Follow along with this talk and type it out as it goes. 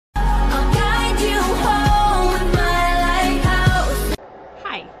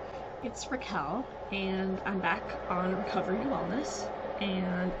Raquel, and I'm back on Recovery and Wellness,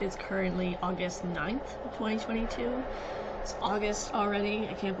 and it's currently August 9th, 2022. It's August already,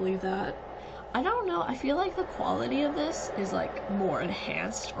 I can't believe that. I don't know, I feel like the quality of this is like more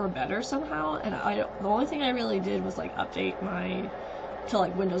enhanced or better somehow, and the only thing I really did was like update my to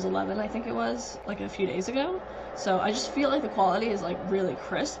like Windows 11, I think it was, like a few days ago. So I just feel like the quality is like really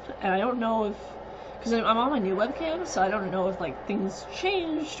crisp, and I don't know if, because I'm on my new webcam, so I don't know if like things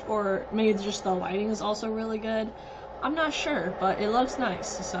changed or maybe just the lighting is also really good. I'm not sure, but it looks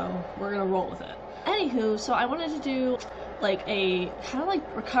nice, so we're gonna roll with it. Anywho, so I wanted to do like a kind of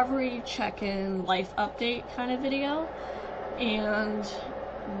like recovery check-in, life update kind of video, and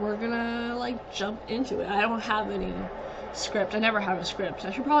we're gonna like jump into it. I don't have any script. I never have a script.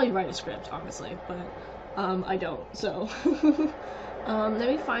 I should probably write a script, honestly, but I don't. So let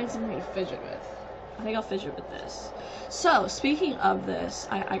me find something to fidget with. I think I'll fidget with this. So speaking of this,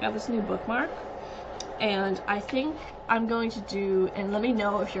 I got this new bookmark, and I think I'm going to do, and let me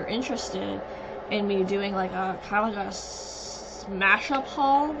know if you're interested in me doing like a kind of like a smash up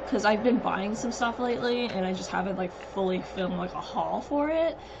haul, because I've been buying some stuff lately and I just haven't like fully filmed like a haul for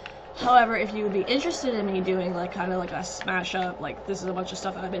it. However, if you would be interested in me doing like kind of like a smash up, like this is a bunch of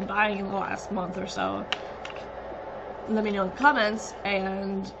stuff that I've been buying in the last month or so, let me know in the comments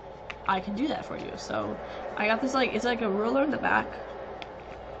and I can do that for you. So I got this, like, it's like a ruler in the back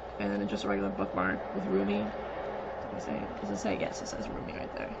and then just a regular bookmark with Rumi. Does it say? Yes, it says Rumi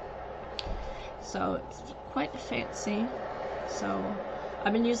right there. So it's quite fancy. So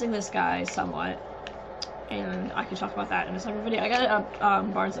I've been using this guy somewhat, and I can talk about that in a separate video. I got it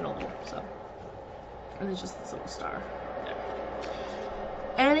at Barnes & Noble, so. And it's just this little star there.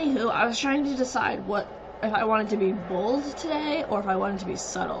 Anywho, I was trying to decide if I wanted to be bold today or if I wanted to be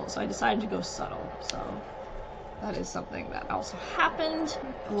subtle. So I decided to go subtle. So that is something that also happened.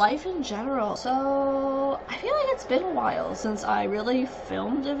 Life in general. So I feel like it's been a while since I really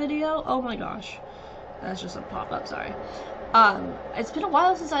filmed a video. Oh my gosh. That's just a pop-up, sorry. It's been a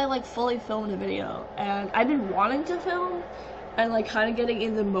while since I like fully filmed a video, and I've been wanting to film and like kind of getting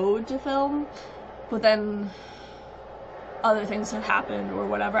in the mode to film, but then other things have happened or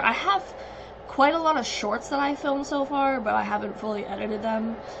whatever. I have quite a lot of shorts that I filmed so far, but I haven't fully edited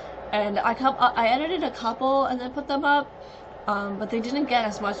them, and I edited a couple and then put them up, but they didn't get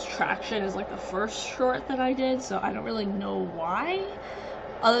as much traction as like the first short that I did, so I don't really know why.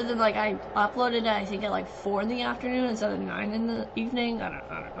 Other than like I uploaded it, I think at like 4 in the afternoon instead of 9 in the evening. I don't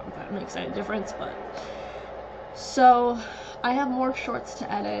know if that makes any difference, but so I have more shorts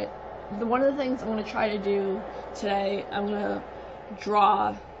to edit. One of the things I'm going to try to do today, I'm going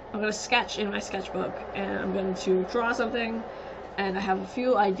to sketch in my sketchbook, and I'm going to draw something, and I have a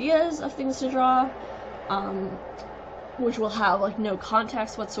few ideas of things to draw, which will have like no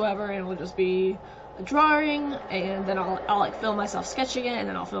context whatsoever, and it will just be a drawing, and then I'll like film myself sketching it, and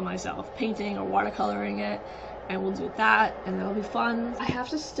then I'll film myself painting or watercoloring it, and we'll do that, and that'll be fun. I have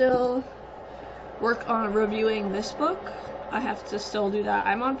to still work on reviewing this book. I have to still do that.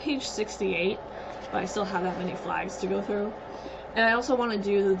 I'm on page 68, but I still have that many flags to go through. And I also want to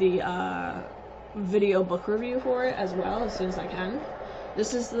do the video book review for it as well as soon as I can.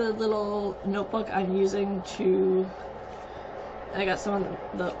 This is the little notebook I'm using to, I got some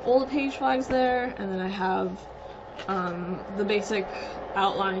of the old page flags there, and then I have the basic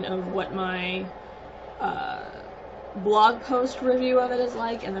outline of what my blog post review of it is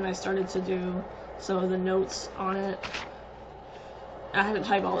like, and then I started to do some of the notes on it. I haven't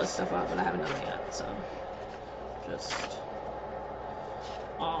typed all this stuff up, but I haven't done it yet, so just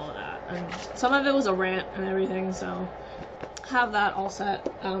all of that. And some of it was a rant and everything, so have that all set.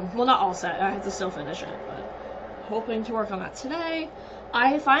 Well, not all set, I have to still finish it, but hoping to work on that today.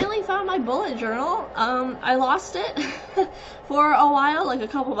 I finally found my bullet journal. I lost it for a while, like a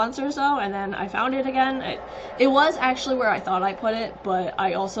couple months or so, and then I found it again. It was actually where I thought I put it, but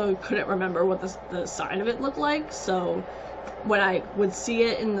I also couldn't remember what the side of it looked like, so when I would see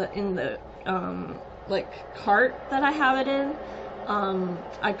it in the like cart that I have it in,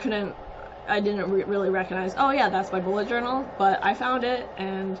 I didn't really recognize, oh yeah, that's my bullet journal, but I found it,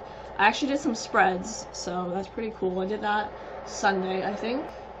 and I actually did some spreads, so that's pretty cool. I did that Sunday, I think.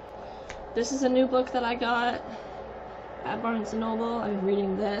 This is a new book that I got at Barnes & Noble. I've been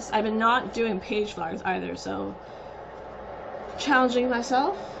reading this. I've been not doing page flags either, so challenging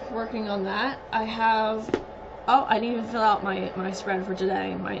myself, working on that. I didn't even fill out my spread for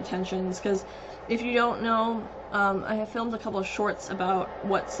today, my intentions, because if you don't know, I have filmed a couple of shorts about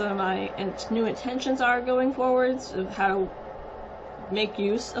what some of my new intentions are going forwards, of how to make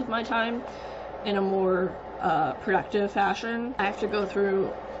use of my time in a more productive fashion. I have to go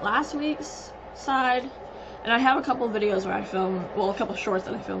through last week's side, and I have a couple videos where I film, well, a couple shorts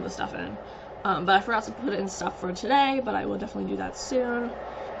that I filmed this stuff in, but I forgot to put in stuff for today, but I will definitely do that soon.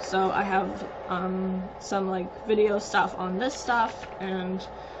 So I have some like video stuff on this stuff and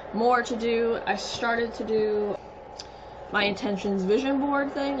more to do. I started to do my intentions vision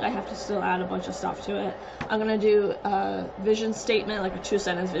board thing. I have to still add a bunch of stuff to it. I'm gonna do a vision statement, like a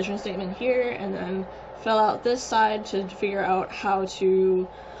 2-sentence vision statement here, and then fill out this side to figure out how to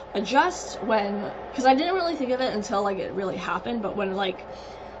adjust when, because I didn't really think of it until like it really happened, but when like,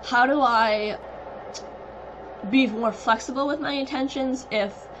 how do I be more flexible with my intentions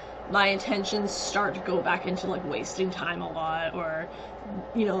if my intentions start to go back into like wasting time a lot, or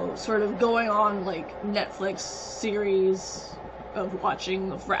you know, sort of going on like Netflix series of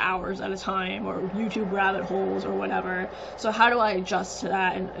watching for hours at a time, or YouTube rabbit holes or whatever. So how do I adjust to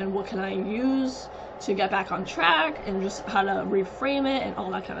that, and what can I use to get back on track, and just how to reframe it and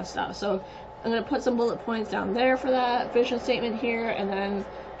all that kind of stuff. So I'm going to put some bullet points down there for that vision statement here, and then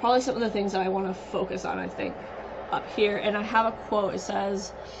probably some of the things that I want to focus on, I think, up here. And I have a quote. It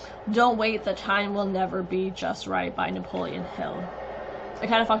says, "Don't wait, the time will never be just right," by Napoleon Hill. I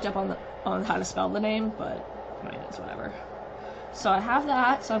kind of fucked up on how to spell the name, but I mean, it's whatever. So I have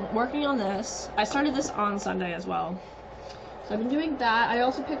that, so I'm working on this. I started this on Sunday as well. So I've been doing that. I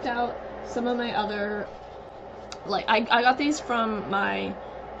also picked out some of my other, like, I got these from my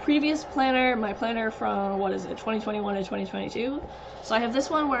previous planner, my planner from, what is it, 2021 to 2022. So I have this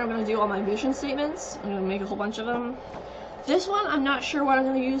one where I'm going to do all my vision statements. I'm going to make a whole bunch of them. This one, I'm not sure what I'm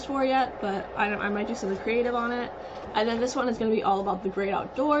going to use for yet, but I might do something creative on it. And then this one is going to be all about the great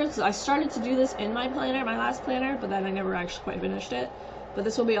outdoors. I started to do this in my planner, my last planner, but then I never actually quite finished it. But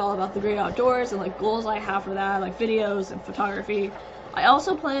this will be all about the great outdoors and like goals I have for that, like videos and photography. I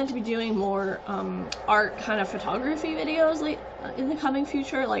also plan to be doing more art kind of photography videos like in the coming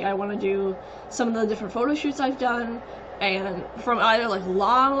future. Like I want to do some of the different photo shoots I've done, and from either like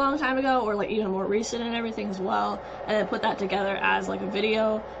long time ago or like even more recent and everything as well, and then put that together as like a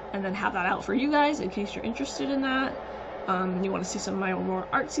video and then have that out for you guys in case you're interested in that. You want to see some of my more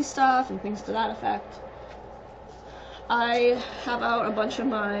artsy stuff and things to that effect. I have out a bunch of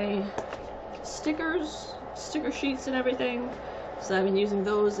my sticker sheets and everything, so I've been using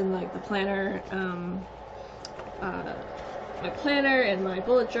those in like the planner, my planner and my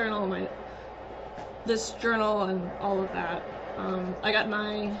bullet journal, this journal and all of that.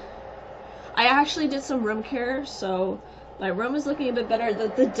 I actually did some room care, so my room is looking a bit better.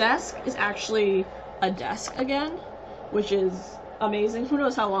 The desk is actually a desk again, which is amazing. Who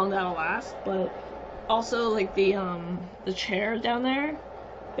knows how long that'll last, but also like the chair down there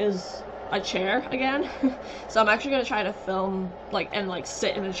is a chair again. So I'm actually gonna try to film and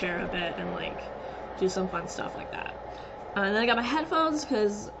sit in a chair a bit and like do some fun stuff like that. And then I got my headphones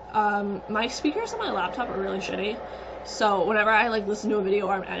because my speakers on my laptop are really shitty. So whenever I like listen to a video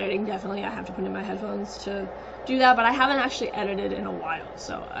or I'm editing, definitely I have to put in my headphones to do that. But I haven't actually edited in a while,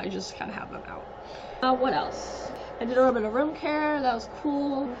 so I just kind of have them out. What else? I did a little bit of room care. That was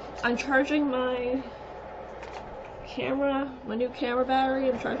cool. I'm charging my camera, my new camera battery.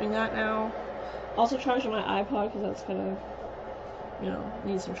 I'm charging that now. Also charging my iPod because that's gonna,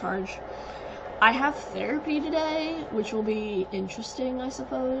 need some charge. I have therapy today, which will be interesting, I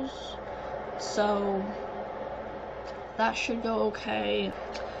suppose. So that should go okay.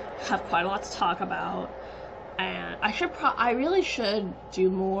 Have quite a lot to talk about, and I really should do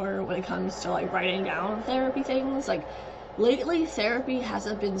more when it comes to like writing down therapy things. Like lately, therapy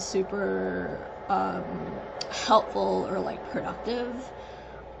hasn't been super helpful or like productive,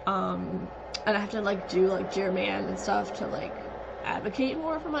 and I have to like do like Dear Man and stuff to like advocate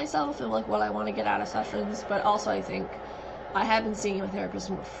more for myself and like what I want to get out of sessions. But also I think I have been seeing a therapist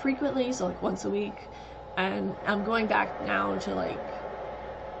more frequently, so like once a week, and I'm going back now to like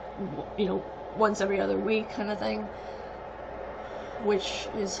once every other week kind of thing, which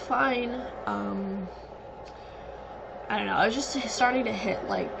is fine. I don't know, I was just starting to hit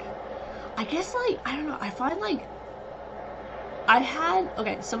like, I guess like, I don't know, I find like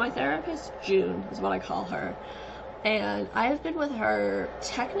so my therapist, June is what I call her, and I have been with her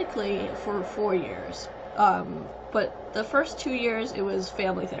technically for 4 years, but the first 2 years it was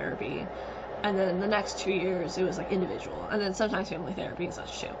family therapy, and then the next 2 years it was like individual, and then sometimes family therapy and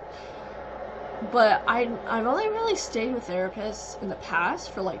such too. But I've only really stayed with therapists in the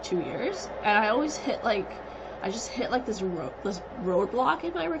past for like 2 years, and I always hit this roadblock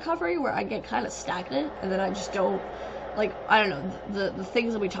in my recovery where I get kind of stagnant, and then I just don't, like, I don't know, the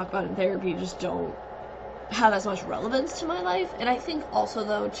things that we talk about in therapy just don't have as much relevance to my life. And I think also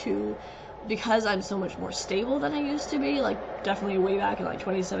though too, because I'm so much more stable than I used to be, like definitely way back in like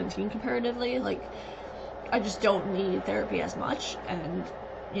 2017 comparatively, like I just don't need therapy as much. And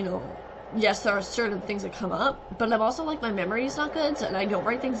you know, yes, there are certain things that come up, but I'm also like, my memory is not good, and I don't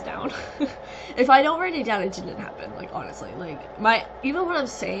write things down. If I don't write it down, it didn't happen. Like honestly, like even when I'm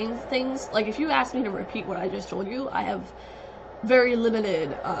saying things, like if you ask me to repeat what I just told you, I have very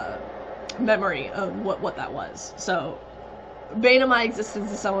limited memory of what that was. So bane of my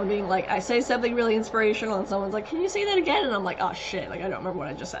existence is someone being like, I say something really inspirational and someone's like, can you say that again? And I'm like, oh shit, like I don't remember what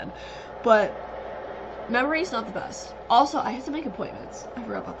I just said. But memory's not the best. Also, I have to make appointments. I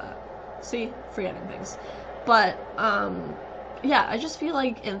forgot about that. See, forgetting things. But yeah, I just feel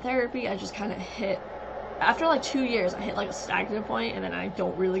like in therapy I just kind of hit, after like 2 years, I hit like a stagnant point, and then I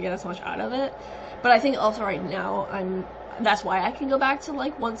don't really get as much out of it. But I think also right now that's why I can go back to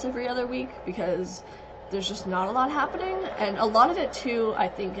like once every other week, because there's just not a lot happening. And a lot of it too, I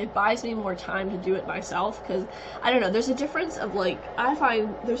think it buys me more time to do it myself, because I don't know, there's a difference of like, I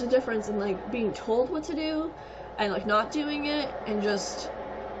find there's a difference in like being told what to do and like not doing it, and just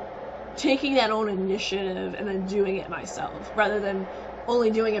taking that own initiative and then doing it myself, rather than only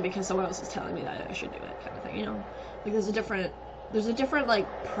doing it because someone else is telling me that I should do it, kind of thing, you know? Like there's a different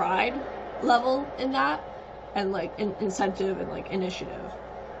like pride level in that, and like incentive and like initiative.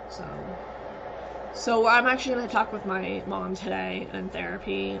 So I'm actually going to talk with my mom today in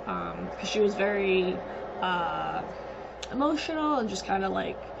therapy, because she was very emotional, and just kind of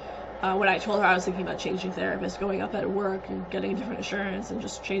like, when I told her I was thinking about changing therapists, going up at work and getting a different insurance and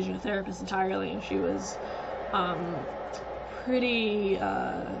just changing a therapist entirely, and she was pretty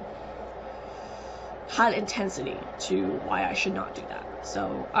had intensity to why I should not do that.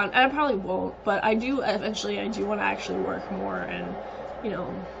 So and I probably won't, but I do eventually, I do want to actually work more and, you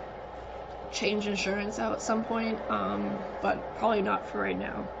know, change insurance out at some point, but probably not for right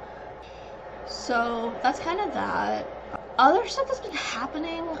now. So that's kind of that. Other stuff that's been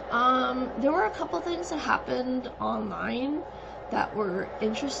happening, there were a couple things that happened online that were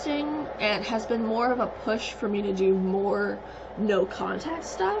interesting, and has been more of a push for me to do more no contact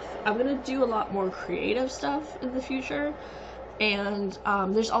stuff. I'm gonna do a lot more creative stuff in the future, and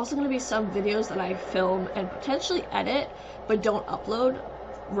there's also gonna be some videos that I film and potentially edit but don't upload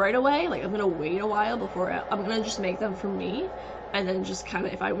right away. Like I'm gonna wait a while before I'm gonna just make them for me, and then just kind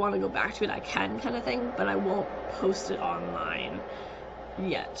of, if I want to go back to it I can, kind of thing, but I won't post it online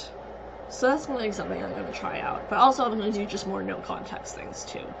yet. So that's like something I'm gonna try out. But also I'm gonna do just more no context things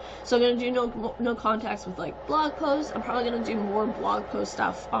too. So I'm gonna do no context with like blog posts. I'm probably gonna do more blog post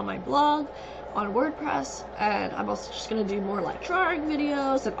stuff on my blog, on WordPress, and I'm also just gonna do more like drawing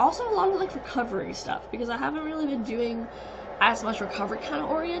videos, and also a lot of like recovery stuff, because I haven't really been doing as much recovery kind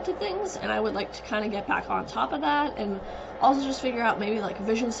of oriented things, and I would like to kind of get back on top of that, and also just figure out maybe like a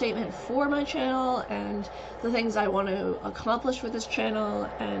vision statement for my channel and the things I want to accomplish with this channel.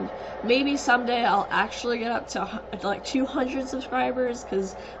 And maybe someday I'll actually get up to like 200 subscribers,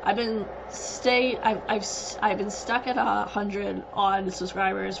 because I've been stuck at 100 odd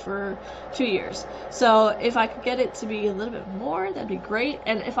subscribers for 2 years. So if I could get it to be a little bit more, that'd be great.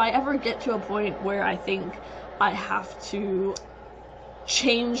 And if I ever get to a point where I think I have to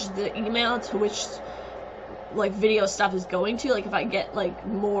change the email to which like video stuff is going to, like if I get like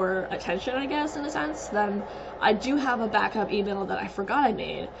more attention, I guess, in a sense, then I do have a backup email that I forgot I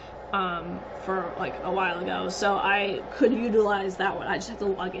made for like a while ago, so I could utilize that one. I just have to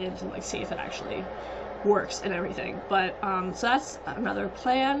log in to like see if it actually works and everything. But so that's another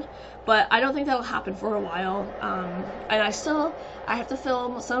plan, but I don't think that'll happen for a while. And I have to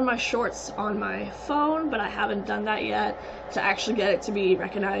film some of my shorts on my phone, but I haven't done that yet to actually get it to be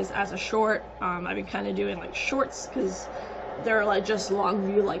recognized as a short. I've been kind of doing like shorts because they're like just long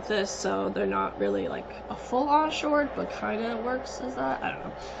view like this, so they're not really like a full-on short, but kind of works as that. I don't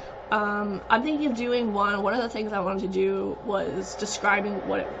know. I'm thinking of doing one of the things I wanted to do was describing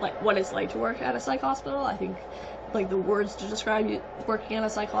what it's like to work at a psych hospital. I think like the words to describe working at a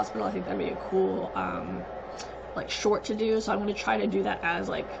psych hospital, I think that'd be a cool like short to do. So I'm going to try to do that as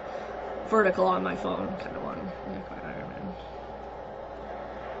like vertical on my phone kind of one. Iron Man.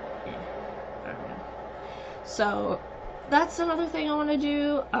 Yeah, Iron Man. So that's another thing I want to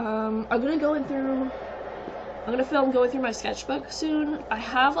do. I'm gonna film going through my sketchbook soon. I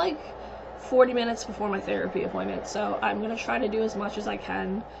have like 40 minutes before my therapy appointment, so I'm gonna try to do as much as I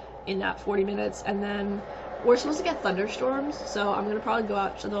can in that 40 minutes, and then we're supposed to get thunderstorms, so I'm gonna probably go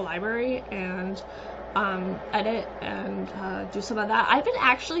out to the library and edit and do some of that. I've been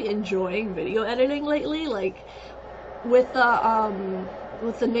actually enjoying video editing lately, like with the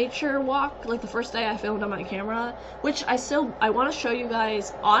with the nature walk, like the first day I filmed on my camera, which I want to show you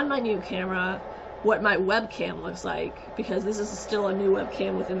guys on my new camera what my webcam looks like, because this is still a new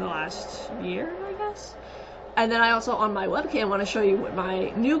webcam within the last year, I guess. And then I also on my webcam want to show you what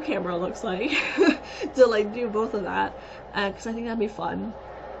my new camera looks like to like do both of that, because I think that'd be fun.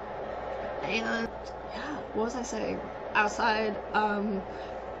 And yeah, what was I saying? Outside,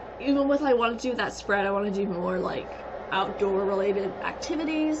 even with I want to do that spread, I want to do more like outdoor related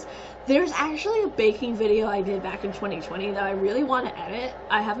activities. There's actually a baking video I did back in 2020 that I really want to edit.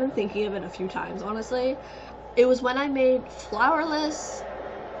 I have been thinking of it a few times, honestly. It was when I made flourless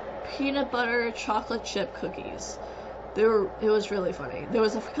peanut butter chocolate chip cookies. It was really funny. There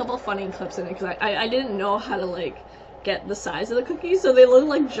was a couple funny clips in it because I didn't know how to like get the size of the cookies, so they look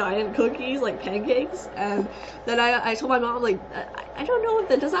like giant cookies, like pancakes. And then I told my mom, like, I don't know if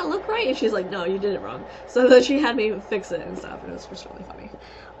that does that look right, and she's like, no, you did it wrong. So then she had me fix it and stuff, and it was just really funny.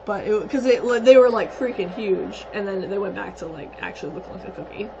 But because they were like freaking huge, and then they went back to like actually looking like a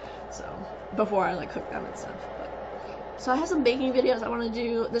cookie. So before I like cooked them and stuff. So I have some baking videos I want to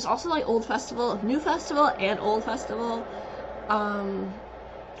do. There's also like old festival, new festival, and old festival.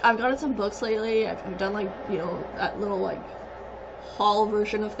 I've gotten some books lately. I've done like, you know, that little like haul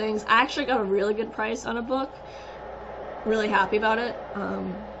version of things. I actually got a really good price on a book. Really happy about it.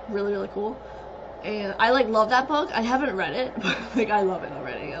 Really, really cool. And I like love that book. I haven't read it, but like I love it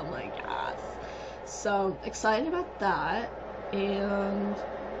already. I'm like, yes. So excited about that. And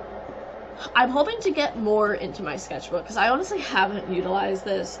I'm hoping to get more into my sketchbook because I honestly haven't utilized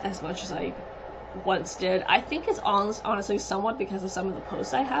this as much as I once did. I think it's honestly somewhat because of some of the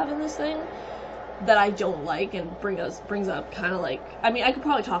posts I have in this thing that I don't like and brings up kind of like, I mean, I could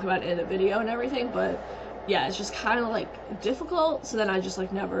probably talk about it in a video and everything, but yeah, it's just kind of like difficult, so then I just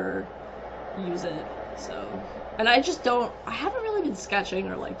like never use it. So, and I haven't really been sketching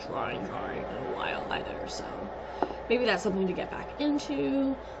or like drawing in a while either, so maybe that's something to get back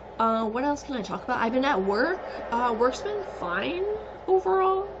into. What else can I talk about? I've been at work. Work's been fine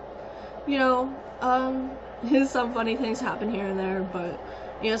overall. You know, some funny things happen here and there, but,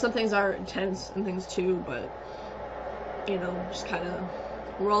 you know, some things are intense and things too, but, you know, just kind of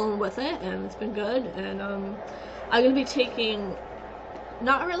rolling with it, and it's been good. And I'm going to be taking,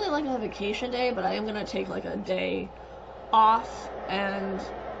 not really like a vacation day, but I am going to take like a day off, and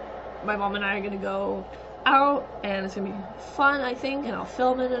my mom and I are going to go out, and it's gonna be fun, I think, and I'll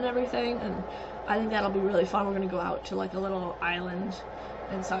film it and everything, and I think that'll be really fun. We're gonna go out to like a little island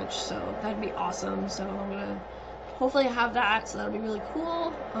and such, so that'd be awesome. So I'm gonna hopefully have that, so that'll be really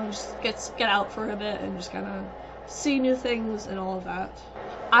cool. Just get out for a bit and just kind of see new things and all of that.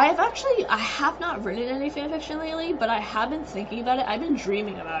 I have not written any fanfiction lately, but I have been thinking about it. I've been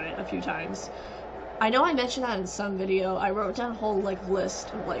dreaming about it a few times. I know I mentioned that in some video. I wrote down a whole like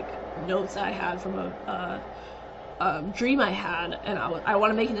list of like notes that I had from a dream I had, and I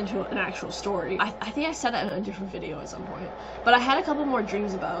want to make it into an actual story. I think I said that in a different video at some point. But I had a couple more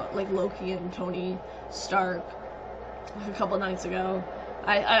dreams about like Loki and Tony Stark like a couple nights ago.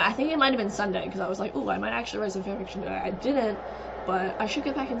 I think it might have been Sunday, because I was like, oh, I might actually write some fanfiction today. I didn't, but I should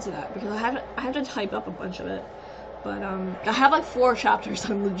get back into that because I have to type up a bunch of it. But I have like 4 chapters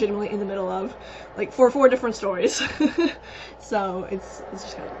I'm legitimately in the middle of, like for 4 different stories. So it's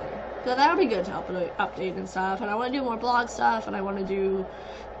just kind of weird. So that'll be good to update and stuff. And I want to do more blog stuff, and I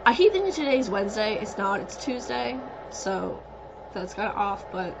keep thinking today's Wednesday. It's not. It's Tuesday. So that's kind of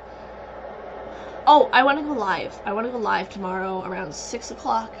off. But oh, I want to go live. I want to go live tomorrow around 6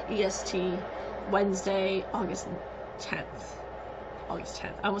 o'clock EST, Wednesday, August 10th. August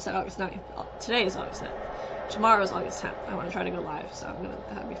 10th. I almost said August 9th. Today is August 9th. Tomorrow is August 10th. I want to try to go live, so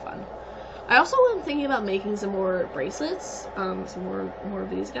that'd be fun. I also am thinking about making some more bracelets, some more of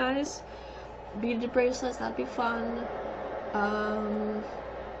these guys. Beaded bracelets, that'd be fun.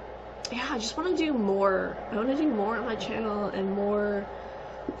 Yeah, I just want to do more. I want to do more on my channel and more,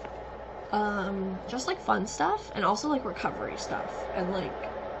 just like fun stuff, and also like recovery stuff, and like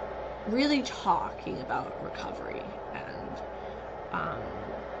really talking about recovery and,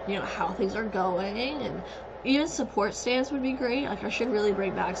 you know, how things are going, and even support stands would be great. Like, I should really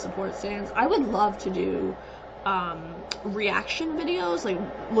bring back support stands. I would love to do reaction videos, like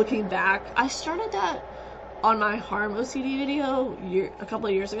looking back. I started that on my harm OCD video a couple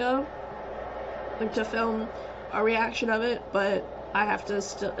of years ago, like to film a reaction of it, but I have to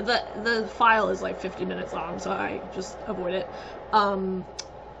still, the file is like 50 minutes long, so I just avoid it.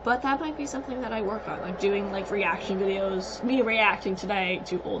 But that might be something that I work on, like doing like reaction videos, me reacting today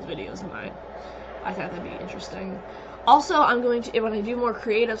to old videos of mine. I thought that'd be interesting. Also, I'm going to, when I do more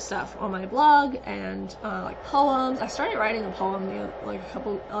creative stuff on my blog and like poems, I started writing a poem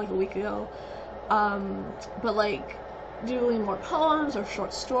like a week ago, but like doing more poems or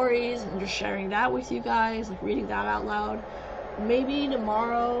short stories and just sharing that with you guys, like reading that out loud. Maybe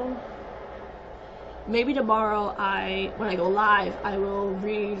tomorrow when I go live, I will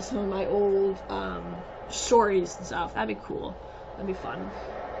read some of my old stories and stuff. That'd be cool. That'd be fun.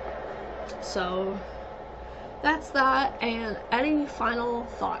 So that's that. And any final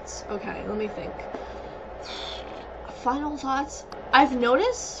thoughts? Okay, let me think. Final thoughts? I've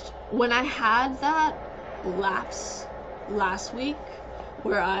noticed when I had that lapse last week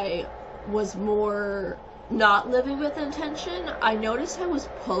where I was more not living with intention, I noticed I was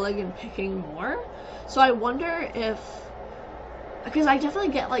pulling and picking more. So I wonder if, because I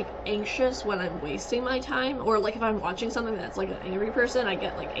definitely get like anxious when I'm wasting my time, or like if I'm watching something that's like an angry person, I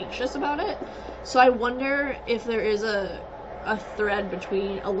get like anxious about it. So I wonder if there is a thread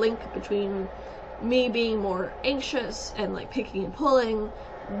between, a link between me being more anxious and like picking and pulling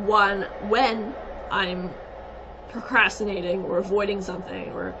when I'm procrastinating or avoiding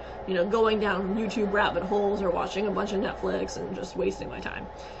something, or going down YouTube rabbit holes or watching a bunch of Netflix and just wasting my time.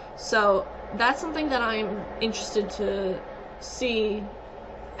 So that's something that I'm interested to see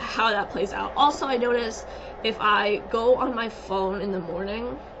how that plays out. Also, I notice if I go on my phone in the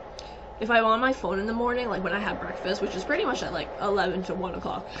morning, like when I have breakfast, which is pretty much at like 11 to 1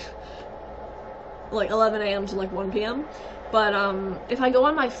 o'clock, like 11 a.m. to like 1 p.m. But if I go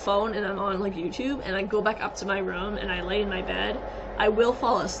on my phone and I'm on like YouTube and I go back up to my room and I lay in my bed, I will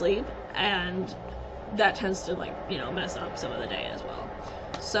fall asleep, and that tends to like, mess up some of the day as well.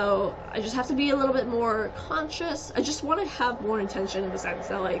 So I just have to be a little bit more conscious. I just want to have more intention in the sense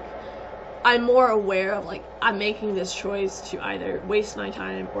that like I'm more aware of like I'm making this choice to either waste my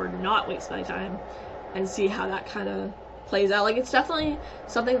time or not waste my time, and see how that kind of plays out. Like it's definitely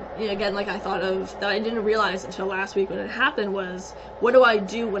something, again, like I thought of that I didn't realize until last week when it happened, was what do I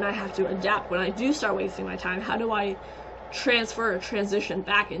do when I have to adapt, when I do start wasting my time? How do I transfer or transition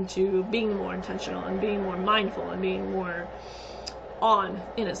back into being more intentional and being more mindful and being more on,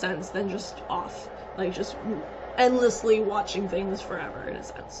 in a sense, than just off, like just endlessly watching things forever, in a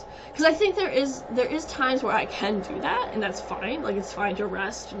sense. Because I think there is times where I can do that, and that's fine. Like it's fine to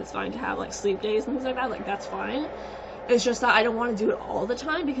rest, and it's fine to have like sleep days and things like that. Like that's fine. It's just that I don't want to do it all the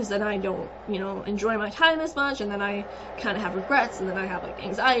time, because then I don't, enjoy my time as much, and then I kind of have regrets, and then I have like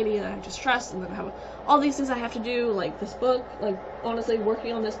anxiety, and I have stress, and then I have all these things I have to do, like this book. Like honestly,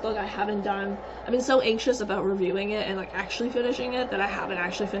 working on this book, I've been so anxious about reviewing it and like actually finishing it that I haven't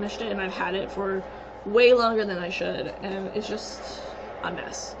actually finished it, and I've had it for way longer than I should, and it's just a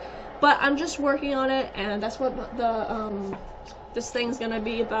mess. But I'm just working on it, and that's what this thing's gonna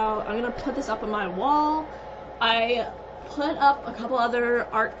be about. I'm gonna put this up on my wall. I put up a couple other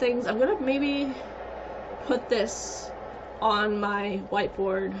art things. I'm gonna maybe put this on my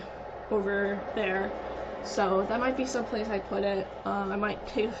whiteboard over there, so that might be someplace I put it. I might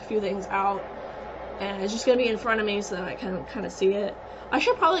take a few things out, and it's just gonna be in front of me so that I can kind of see it. I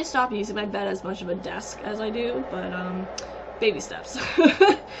should probably stop using my bed as much of a desk as I do, but baby steps.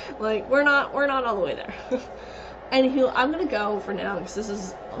 Like we're not all the way there. Anywho, I'm gonna go for now because this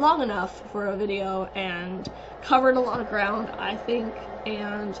is long enough for a video and covered a lot of ground, I think.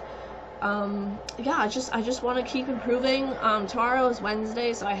 And yeah, I just want to keep improving. Tomorrow is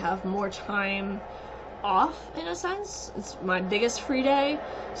Wednesday, so I have more time off, in a sense. It's my biggest free day,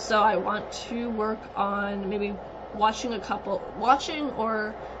 so I want to work on maybe watching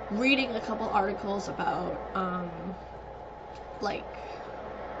or reading a couple articles about like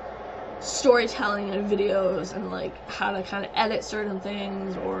storytelling and videos, and like how to kind of edit certain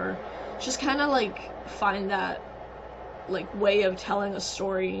things, or just kind of like find that like way of telling a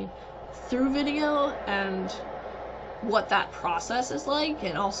story through video, and what that process is like,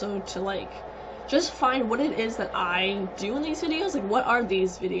 and also to like just find what it is that I do in these videos. Like what are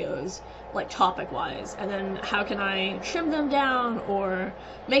these videos like topic wise, and then how can I trim them down or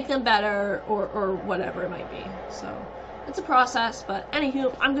make them better, or whatever it might be. So it's a process, but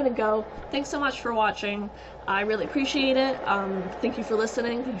anywho, I'm gonna go. Thanks so much for watching. I really appreciate it. Thank you for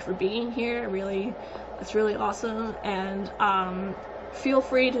listening. Thank you for being here. It's really awesome. And feel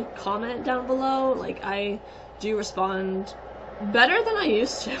free to comment down below. Like I do respond better than I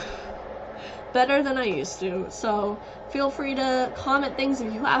used to. So feel free to comment things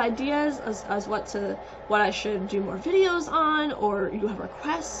if you have ideas as what I should do more videos on, or you have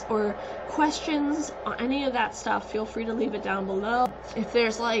requests or questions on any of that stuff. Feel free to leave it down below. If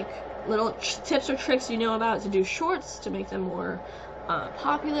there's like little tips or tricks you know about to do shorts to make them more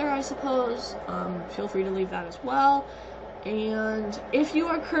popular, I suppose. Feel free to leave that as well. And if you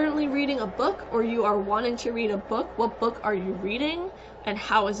are currently reading a book, or you are wanting to read a book, what book are you reading and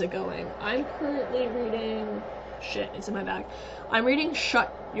how is it going? I'm currently reading, shit, it's in my bag. I'm reading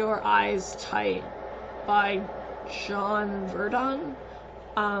Shut Your Eyes Tight by John Verdon.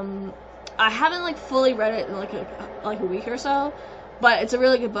 I haven't like fully read it in like a week or so, but it's a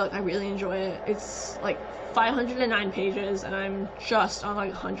really good book. I really enjoy it. It's like 509 pages, and I'm just on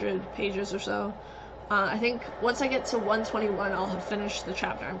like 100 pages or so. I think once I get to 121, I'll have finished the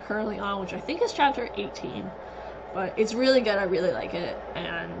chapter I'm currently on, which I think is chapter 18. But it's really good. I really like it,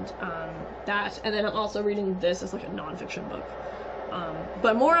 and and then I'm also reading this as like a nonfiction book.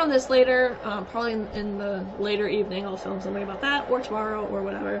 But more on this later. Probably in the later evening, I'll film something about that, or tomorrow, or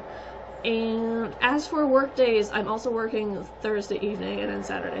whatever. And as for work days, I'm also working Thursday evening and then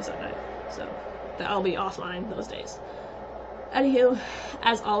Saturday, Sunday. So I'll be offline those days. Anywho,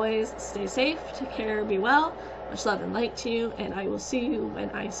 as always, stay safe, take care, be well. Much love and light to you, and I will see you when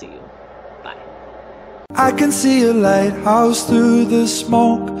I see you. Bye. I can see a lighthouse through the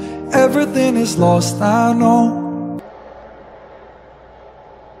smoke. Everything is lost, I know.